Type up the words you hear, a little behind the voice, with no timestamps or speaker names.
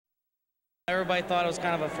Everybody thought it was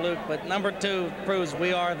kind of a fluke, but number 2 proves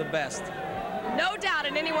we are the best. No doubt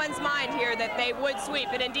in anyone's mind here that they would sweep,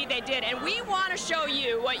 and indeed they did. And we want to show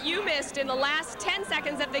you what you missed in the last 10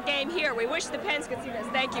 seconds of the game here. We wish the Pens could see this.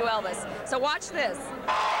 Thank you, Elvis. So watch this.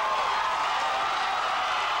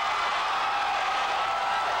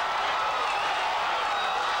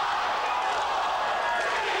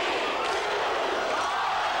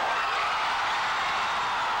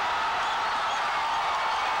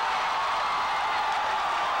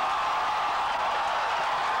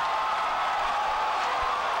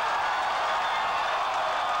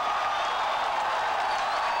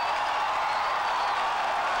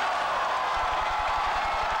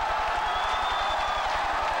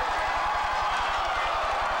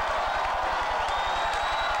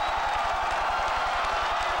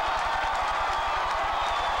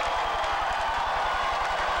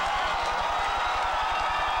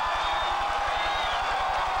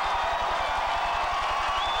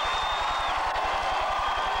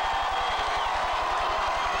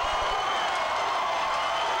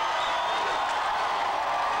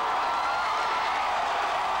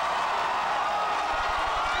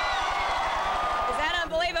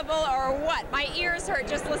 Or what? My ears hurt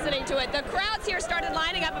just listening to it. The crowds here started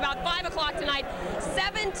lining up about 5 o'clock tonight.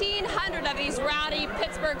 1,700 of these rowdy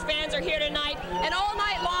Pittsburgh fans are here tonight, and all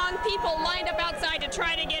night long people lined up outside to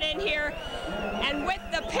try to get in here. And with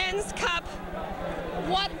the Pens Cup,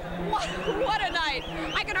 what a night.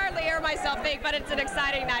 I can hardly hear myself think, but it's an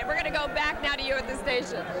exciting night. We're going to go back now to you at the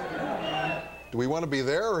station. Do we want to be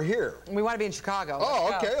there or here? We want to be in Chicago.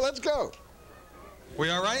 Oh, okay, let's go. We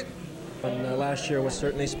all right? And last year was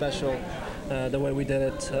certainly special. The way we did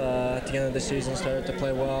it at the end of the season, started to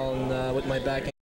play well, and with my backing.